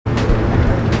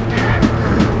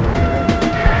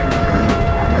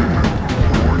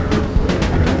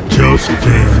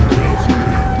Josephine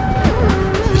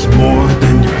is more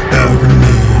than you ever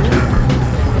need.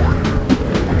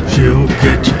 She'll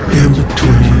get you in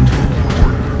between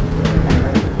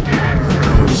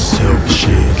those silk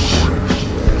sheets.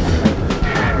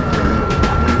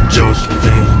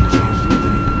 Josephine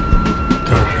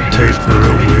got the taste for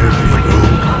a whip and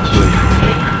old blade.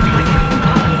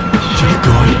 She's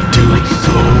gonna do it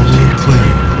so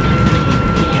clean.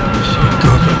 She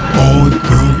got the only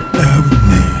girl you ever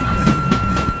need.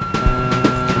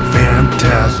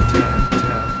 Fantastic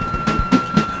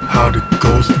how the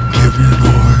ghost can give you an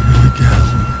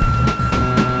orgasm.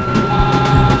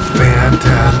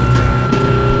 Fantastic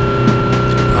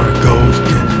how the ghost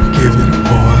can give you an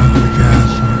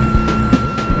orgasm.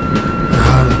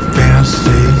 How the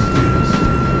fantasy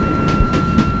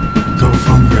go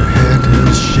from your head to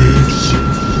the sheets,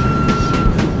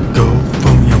 go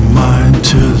from your mind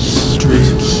to the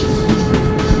streets,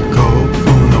 go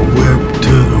from the whip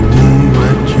to the wound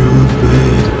that you've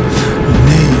made.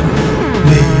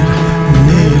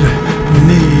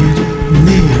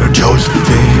 Need a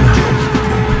Josephine,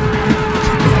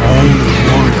 the only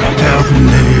one I ever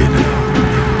need.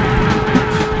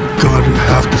 Gonna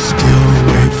have to steal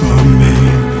away from me.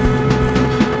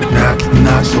 That's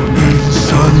not so easy,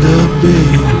 son, to be.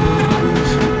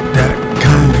 That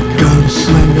kind of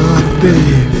gunslinger to be.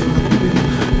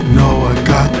 No, I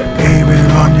got the aiming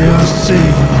on your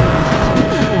seat.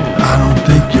 I don't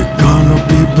think you're gonna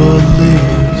be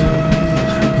believed.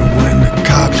 And when the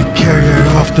cops are carried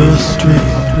off the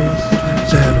street,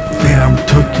 said a fam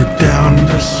took you down,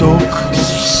 they're so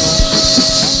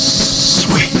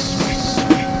sweet.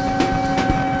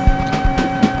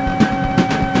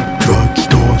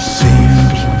 Drugstore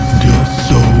seems just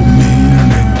so mean,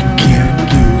 and you can't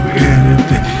do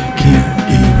anything, can't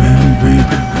even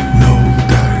breathe. No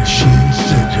that she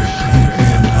said you're clean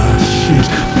in the sheets.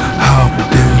 How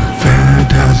did a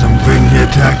phantasm bring you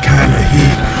that kind of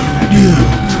heat?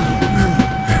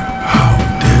 How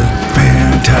did a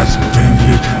phantasm bring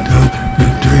you to the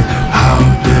dream? How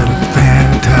did a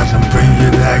phantasm bring you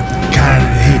that kind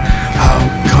of heat? How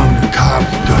come the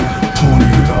cops got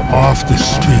pulling you off the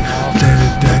street? Said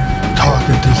that you're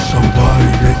talking to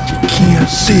somebody that you can't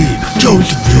see.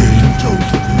 Josephine,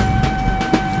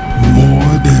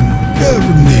 more than you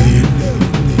ever need.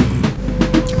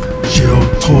 She'll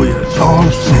pull you all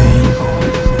the same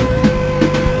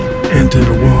into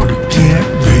the world you can't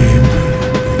dream.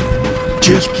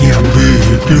 Just can't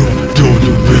breathe, you're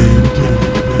Josephine.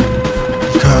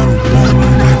 Kind of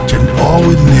woman that you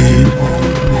always need.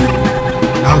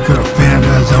 How could a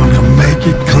phantasm make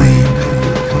it clean?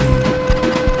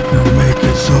 They'll make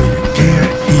it so you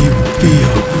can't even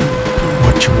feel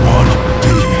what you wanna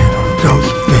be,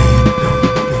 Josephine.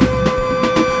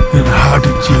 And how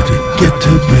did you get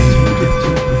to me?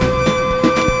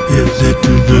 Is it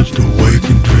just a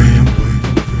waking dream?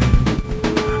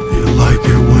 You like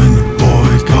it when the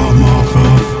boys come off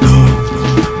of the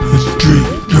street.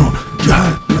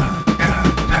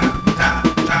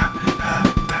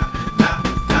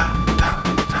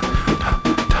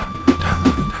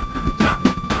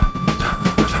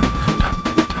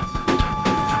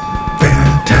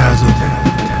 Phantasm,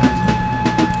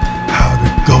 how the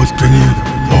ghost bring you the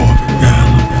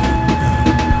orgasm.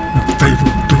 The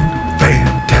fatal doom,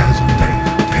 phantasm, the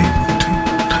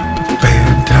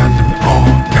phantasm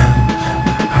orgasm.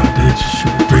 How did she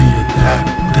bring you that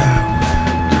down?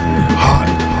 You're hot,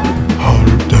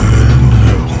 hotter than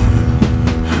hell.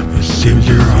 It seems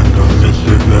you're under this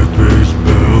electric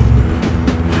spell,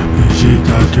 and she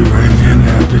got you hanging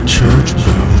at the church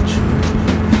bell.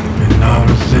 Now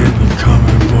the Satan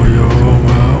coming for your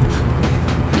wealth.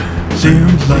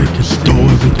 Seems like you stole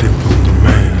everything from the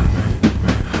man.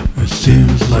 It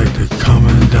seems like they're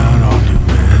coming down on you,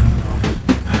 man.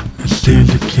 It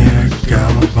seems you can't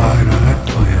gallify that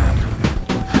plan.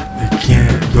 You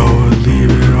can't go and leave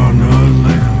it on the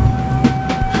land.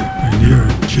 And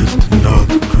you're just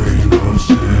another grain of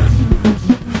sand.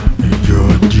 And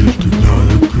you're just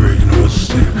another grain of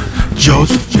sand.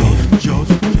 Josephine,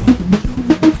 Josephine.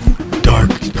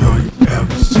 Darkest girl you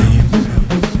ever seen.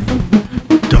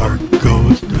 Dark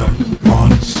ghost on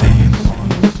the scene.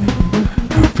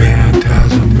 A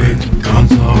phantasm made your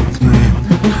guns all clean.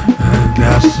 And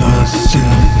that's a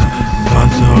sin.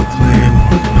 Guns all clean.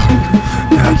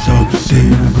 That's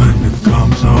obscene.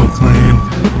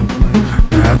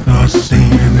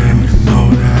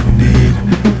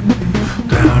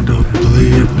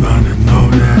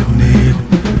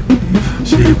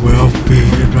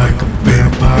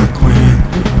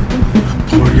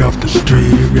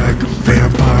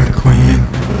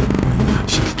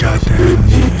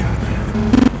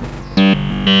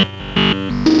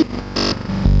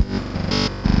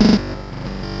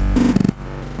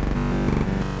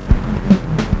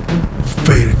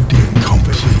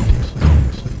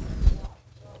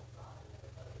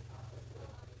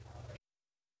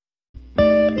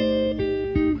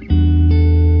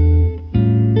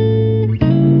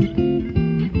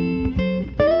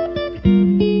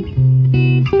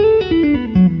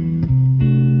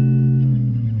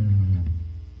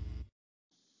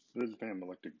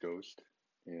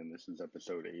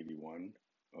 episode 81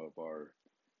 of our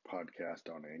podcast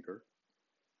on Anchor.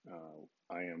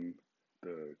 I am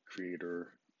the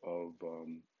creator of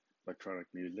electronic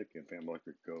music, and Fan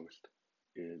Electric Ghost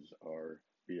is our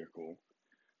vehicle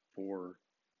for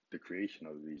the creation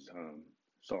of these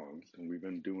songs. And we've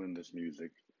been doing this music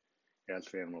as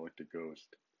Fan Electric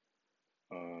Ghost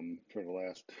for the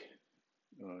last,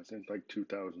 since like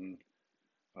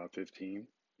 2015.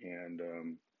 And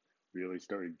really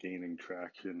started gaining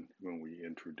traction when we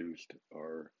introduced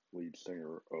our lead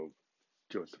singer of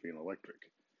Josephine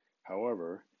Electric.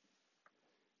 However,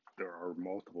 there are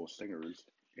multiple singers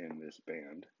in this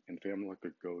band, and Family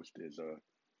Electric Ghost is a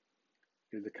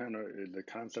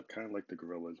concept kind of like the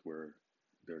Gorillaz, where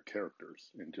they're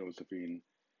characters, and Josephine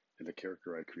is a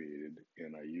character I created,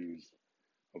 and I use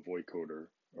a vocoder,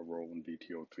 a Roland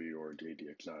VTO3 or a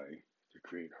JDXI to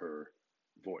create her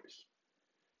voice.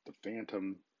 The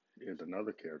Phantom is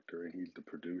another character, and he's the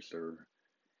producer,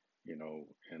 and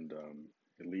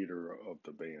leader of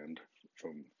the band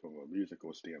from a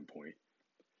musical standpoint.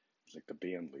 He's like the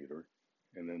band leader.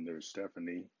 And then there's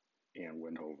Stephanie Ann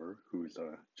Windhover, who's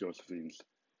Josephine's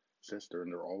sister,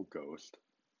 and they're all ghosts,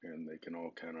 and they can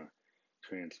all kind of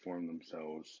transform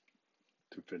themselves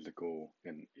to physical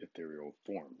and ethereal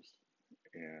forms.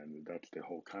 And that's the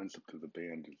whole concept of the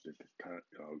band, is this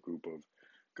group of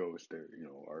ghosts that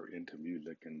are into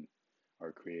music and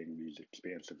are creating these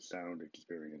expansive sound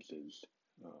experiences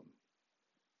um,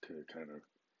 to kind of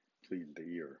please the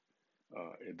ear.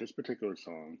 In this particular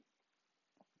song,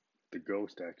 the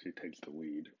ghost actually takes the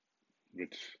lead,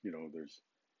 which, there's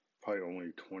probably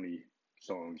only 20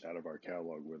 songs out of our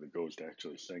catalog where the ghost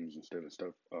actually sings instead of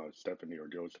Stephanie or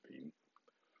Josephine.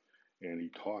 And he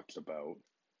talks about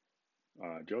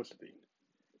Josephine.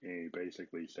 And he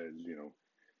basically says,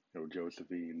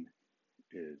 Josephine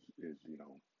is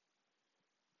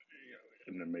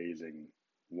an amazing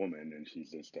woman, and she's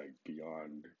just like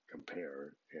beyond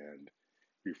compare, and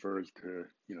refers to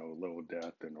little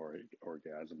death and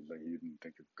orgasms that you didn't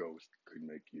think a ghost could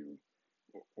make you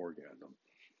orgasm,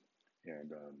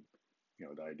 and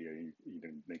the idea you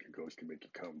didn't think a ghost could make you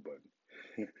come, but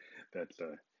that's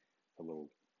a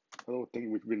little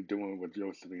thing we've been doing with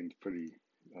Josephine's pretty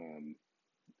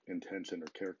intense in her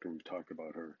character. We've talked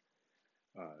about her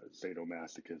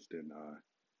sadomasochist and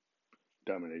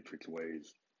dominatrix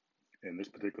ways. In this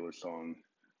particular song,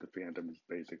 the Phantom is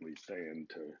basically saying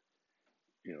to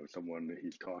someone that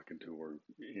he's talking to, or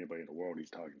anybody in the world he's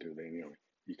talking to, they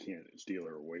you can't steal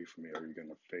her away from me, or you're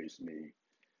gonna face me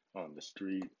on the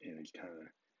street. And he's kind of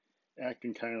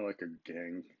acting kind of like a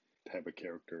gang type of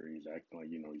character. He's acting like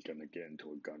he's gonna get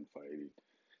into a gunfight.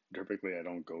 Typically, I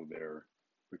don't go there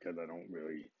because I don't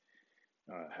really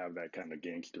have that kind of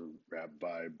gangster rap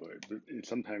vibe, but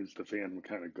sometimes the Phantom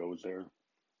kind of goes there.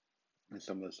 In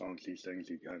some of the songs he sings,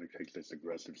 he kind of takes this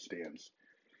aggressive stance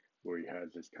where he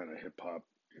has this kind of hip hop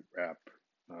rap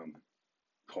um,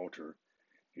 culture.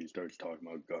 He starts talking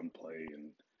about gunplay,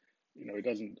 and it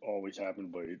doesn't always happen,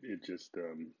 but it just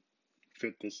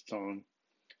fit this song.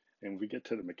 And we get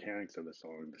to the mechanics of the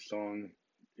song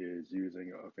is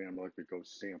using a Phantom Electric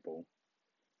Ghost sample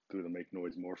through the Make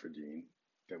Noise Morphogene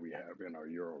that we have in our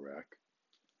Eurorack.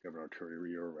 We have an Arturia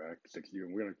Eurorack 60,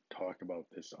 and we're going to talk about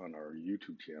this on our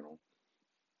YouTube channel.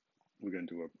 We're going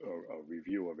to do a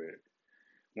review of it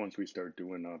once we start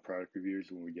doing product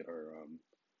reviews, when we get our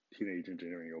Teenage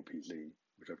Engineering OPZ,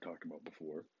 which I've talked about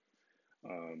before.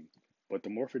 But the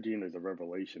Morphogene is a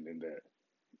revelation in that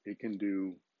it can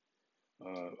do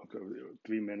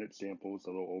 3-minute samples,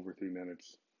 a little over 3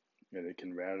 minutes, and it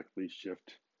can radically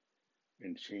shift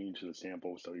and change the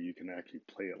sample so you can actually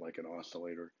play it like an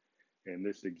oscillator. In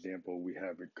this example, we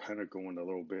have it kind of going a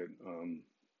little bit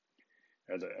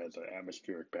as an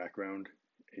atmospheric background,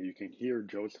 and you can hear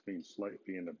Josephine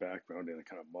slightly in the background in a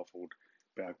kind of muffled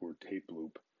backward tape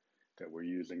loop that we're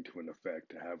using to an effect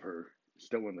to have her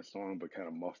still in the song but kind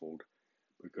of muffled,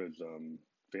 because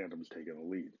Phantom's taking the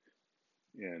lead,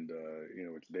 and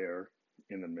it's there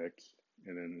in the mix.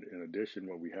 And then in addition,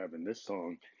 what we have in this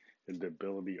song is the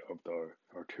ability of the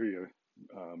Arturia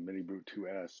Mini Brute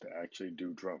 2S to actually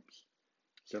do drums,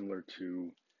 similar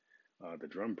to the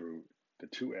Drum Brute. The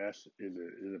 2S is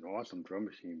an awesome drum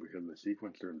machine because of the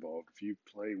sequencer involved. If you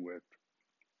play with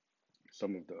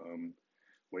some of the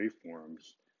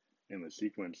waveforms in the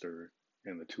sequencer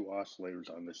and the two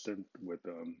oscillators on the synth with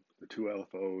the two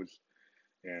LFOs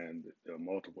and the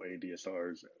multiple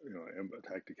ADSRs,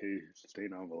 attack decay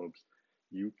sustain envelopes,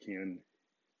 you can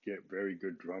get very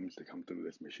good drums to come through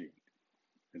this machine.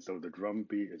 And so the drum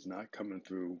beat is not coming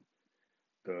through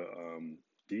the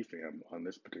DFAM on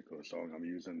this particular song. I'm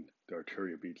using the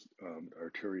Arturia Beats,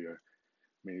 Arturia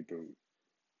Mini Brute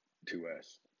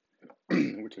 2S,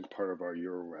 which is part of our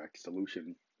Eurorack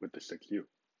solution with the 6U.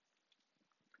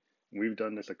 We've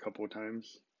done this a couple of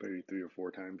times, maybe 3 or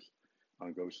 4 times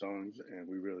on Ghost songs, and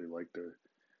we really like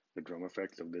the drum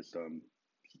effects of this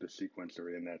the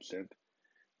sequencer in that synth.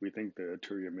 We think the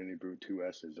Arturia Mini Brute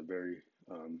 2S is a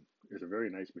very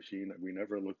nice machine. We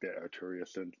never looked at Arturia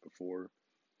synths before.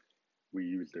 We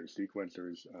used their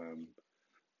sequencers,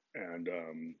 and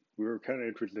we were kind of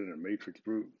interested in a Matrix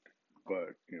Brute,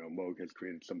 but Moog has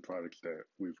created some products that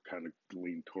we've kind of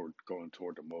leaned toward going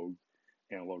toward the Moog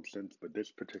analog synth. But this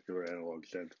particular analog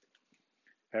synth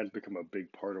has become a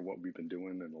big part of what we've been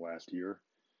doing in the last year.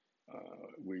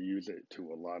 We use it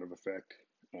to a lot of effect.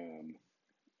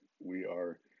 We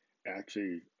are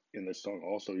actually in this song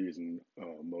also using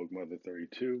Moog Mother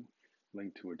 32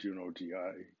 linked to a Juno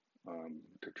GI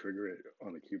to trigger it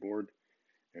on the keyboard,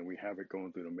 and we have it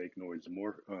going through the Make Noise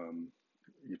more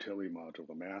utility module,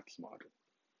 the Maths module,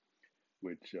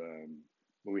 which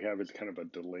what we have is kind of a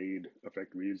delayed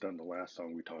effect we used on the last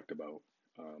song we talked about.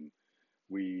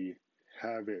 We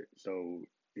have it so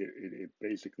it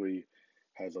basically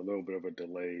has a little bit of a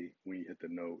delay when you hit the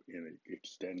note, and it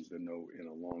extends the note in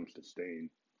a long sustain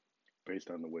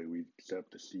based on the way we set up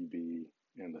the CV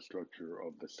and the structure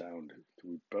of the sound.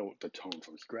 We built the tone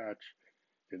from scratch,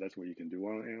 and that's what you can do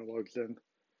on an analog synth.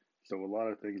 So a lot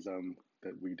of things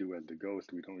that we do as the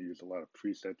Ghost, we don't use a lot of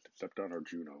presets except on our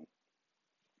Juno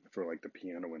for like the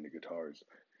piano and the guitars.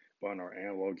 But on our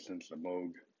analog synths, the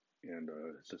Moog and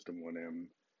System 1M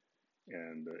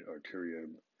and the Arturia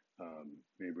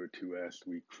Mini Brute 2S,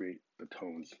 we create the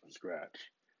tones from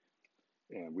scratch.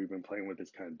 And we've been playing with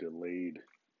this kind of delayed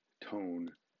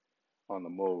tone on the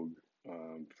Moog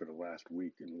for the last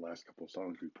week and the last couple of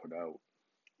songs we put out.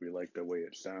 We like the way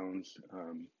it sounds.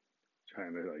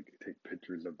 Trying to like take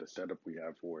pictures of the setup we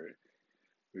have for it,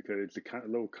 because it's a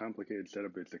little complicated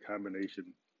setup. It's a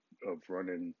combination of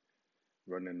running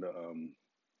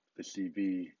the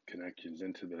CV connections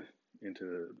into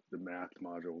the Math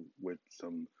module with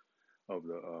some of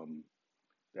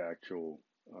the actual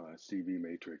CV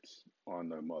matrix on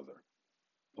the mother,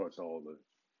 plus all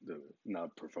the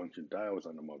knob per function dials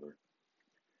on the mother.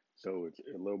 So it's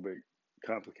a little bit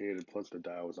complicated, plus the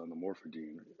dials on the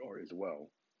Morphogene are as well.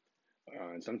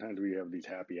 And sometimes we have these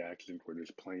happy accidents where we're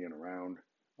just playing around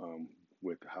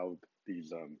with how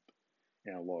these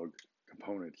analog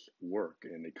components work,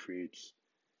 and it creates,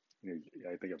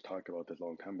 I think I've talked about this a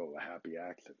long time about the happy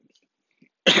accidents.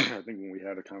 I think when we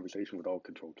had a conversation with All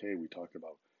Control K, we talked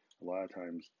about a lot of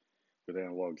times with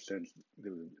analog synths,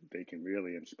 they can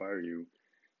really inspire you,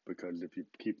 because if you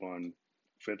keep on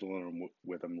fiddling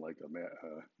with them like a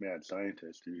mad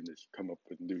scientist, you can just come up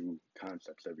with new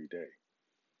concepts every day.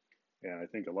 And I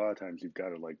think a lot of times you've got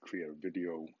to like create a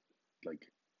video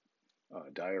like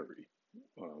diary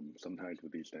sometimes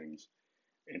with these things,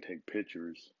 and take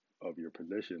pictures of your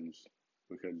positions,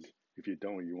 because if you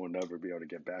don't, you will never be able to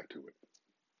get back to it,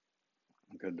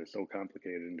 because they're so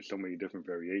complicated and there's so many different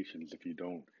variations. If you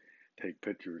don't take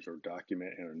pictures or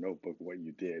document in a notebook what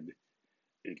you did,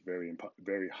 it's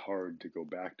very hard to go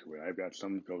back to it. I've got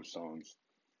some Ghost songs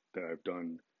that I've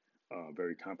done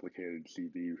very complicated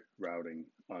CV routing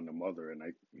on the mother, and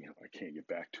I can't get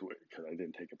back to it because I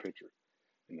didn't take a picture,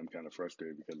 and I'm kind of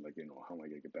frustrated because how am I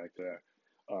gonna get back to that?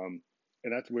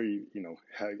 And that's where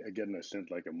getting a synth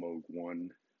like a Moog 1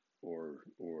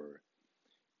 or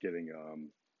getting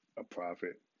a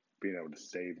Prophet, being able to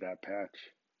save that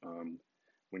patch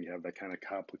when you have that kind of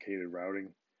complicated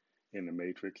routing in the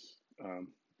matrix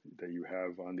that you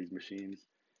have on these machines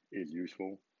is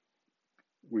useful.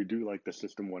 We do like the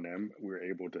System 1M. We're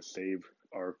able to save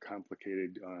our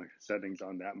complicated settings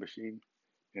on that machine,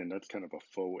 and that's kind of a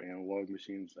faux analog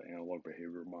machine. It's the analog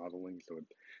behavior modeling, so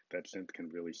that synth can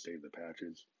really save the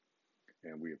patches,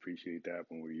 and we appreciate that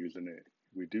when we're using it.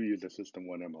 We do use the System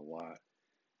 1M a lot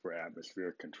for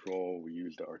atmospheric control. We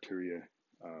use the Arturia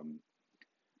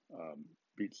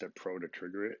BeatStep Pro to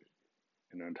trigger it,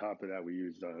 and on top of that, we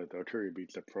use the Arturia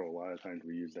BeatStep Pro. A lot of times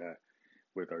we use that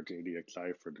with our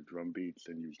JDXI for the drum beats,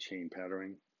 and use chain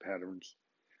patterns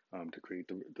to create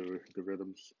the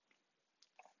rhythms.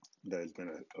 That has been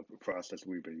a process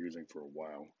we've been using for a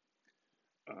while.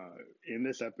 In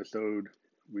this episode,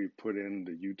 we put in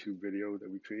the YouTube video that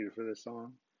we created for this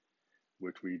song,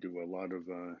 which we do a lot of,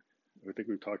 I think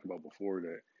we've talked about before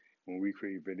that when we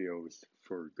create videos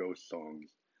for Ghost songs,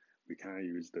 we kind of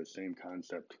use the same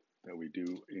concept that we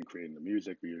do in creating the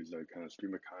music. We use that kind of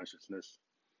stream of consciousness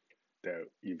that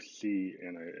you see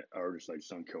in an artist like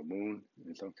Sun Kil Moon.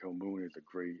 And Sun Kil Moon is a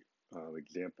great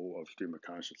example of stream of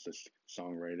consciousness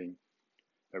songwriting.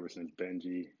 Ever since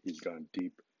Benji, he's gone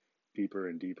deeper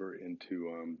and deeper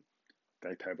into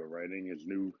that type of writing. His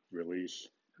new release,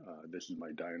 This Is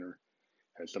My Diner,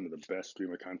 has some of the best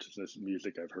stream of consciousness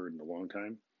music I've heard in a long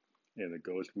time. And it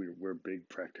goes, we're big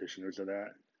practitioners of that.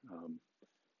 Um,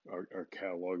 our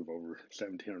catalog of over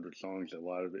 1,700 songs, a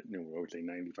lot of it, I would say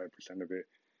 95% of it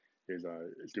is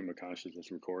stream of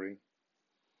consciousness recording.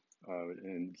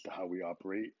 And how we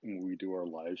operate when we do our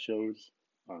live shows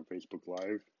on Facebook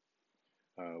Live.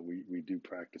 We do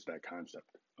practice that concept.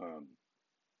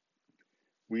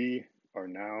 We are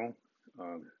now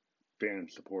fan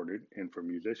supported, and for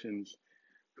musicians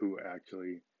who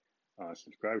actually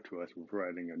subscribe to us, we're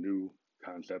providing a new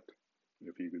concept.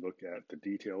 If you look at the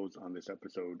details on this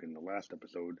episode and the last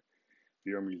episode, if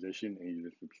you're a musician and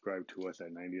you subscribe to us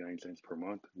at 99 cents per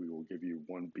month, we will give you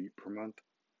 1 beat per month.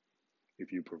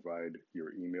 If you provide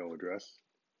your email address,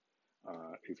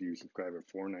 if you subscribe at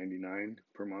 $4.99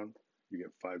 per month, you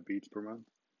get 5 beats per month.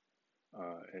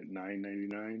 At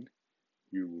 $9.99,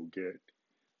 you will get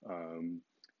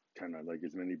kind of like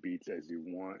as many beats as you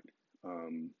want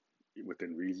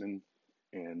within reason,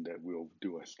 and that we'll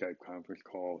do a Skype conference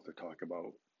call to talk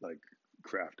about like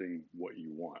crafting what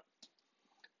you want.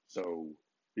 So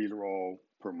these are all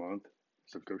per month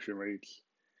subscription rates,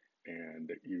 and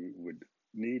you would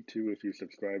need to, if you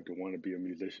subscribe to want to be a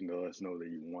musician, to let us know that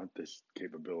you want this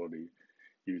capability.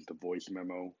 Use the voice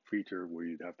memo feature where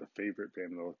you'd have to favorite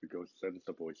Family Electric Ghost, send us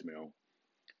a voicemail,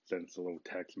 send us a little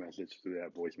text message through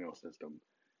that voicemail system,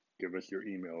 give us your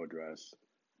email address,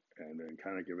 and then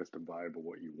kind of give us the vibe of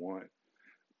what you want.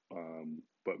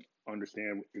 But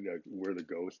understand that we're the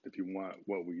ghost. If you want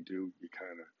what we do, you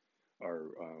kind of are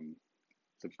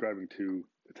subscribing to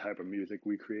the type of music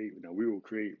we create. Now, we will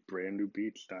create brand new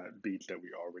beats, not beats that we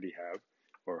already have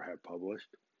or have published,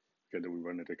 because then we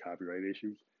run into copyright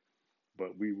issues.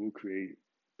 But we will create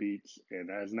beats, and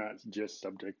that's not just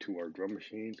subject to our drum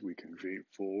machines. We can create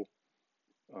full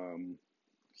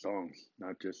songs,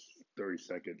 not just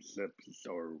 30-second snips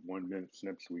or 1 minute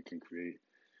snips. We can create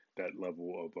that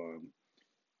level of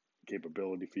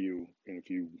capability for you. And if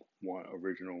you want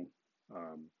original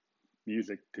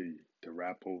music to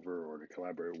rap over or to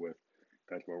collaborate with,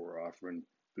 that's what we're offering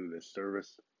through this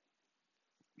service.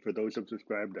 For those who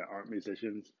subscribe that aren't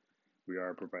musicians, we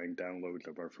are providing downloads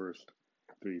of our first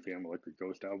 3 Family Electric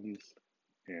Ghost albums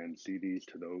and CDs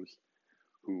to those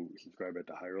who subscribe at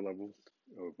the higher levels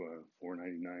of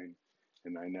 $4.99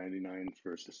 and $9.99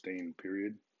 for a sustained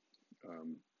period.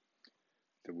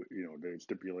 The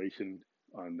stipulation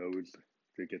on those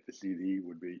to get the CD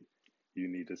would be you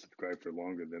need to subscribe for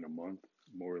longer than a month.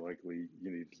 More likely,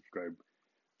 you need to subscribe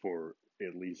for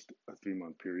at least a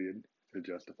 3-month period to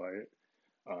justify it.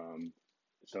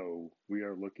 So we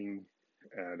are looking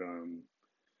at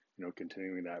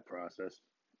continuing that process,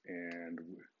 and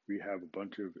we have a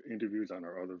bunch of interviews on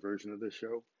our other version of this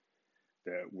show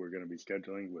that we're going to be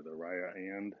scheduling with Araya,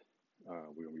 and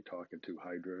we're going to be talking to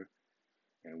Hydra,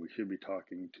 and we should be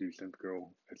talking to Synth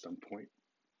Girl at some point.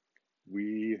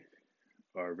 We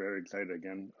are very excited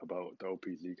again about the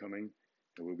OPZ coming,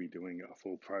 and we'll be doing a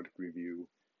full product review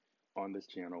on this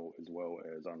channel as well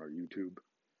as on our YouTube.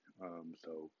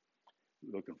 So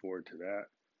looking forward to that.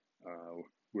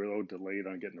 We're a little delayed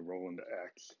on getting the roll into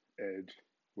Axe Edge.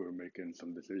 We're making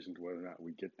some decisions whether or not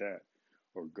we get that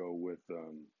or go with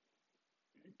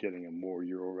getting a more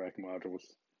Eurorack modules,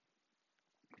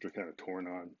 which are kind of torn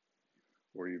on,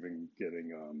 or even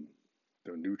getting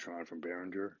the Neutron from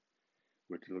Behringer,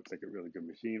 which looks like a really good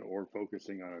machine, or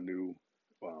focusing on a new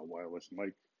wireless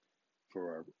mic for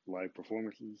our live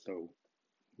performances. So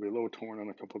we're a little torn on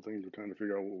a couple of things. We're trying to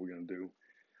figure out what we're going to do.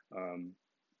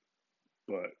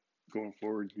 But going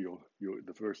forward,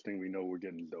 the first thing we know we're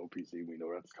getting is the OPZ. We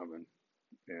know that's coming,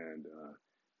 and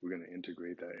we're going to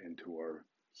integrate that into our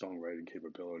songwriting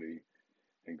capability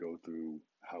and go through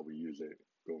how we use it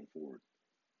going forward.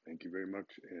 Thank you very much,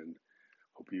 and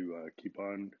hope you keep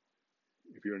on.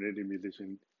 If you're an indie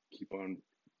musician, keep on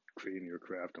creating your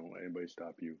craft. Don't let anybody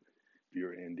stop you. If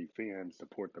you're an indie fan,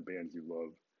 support the bands you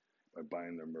love by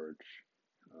buying their merch,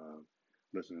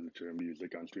 listening to their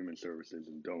music on streaming services,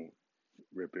 and don't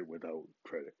rip it without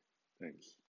credit. Thanks.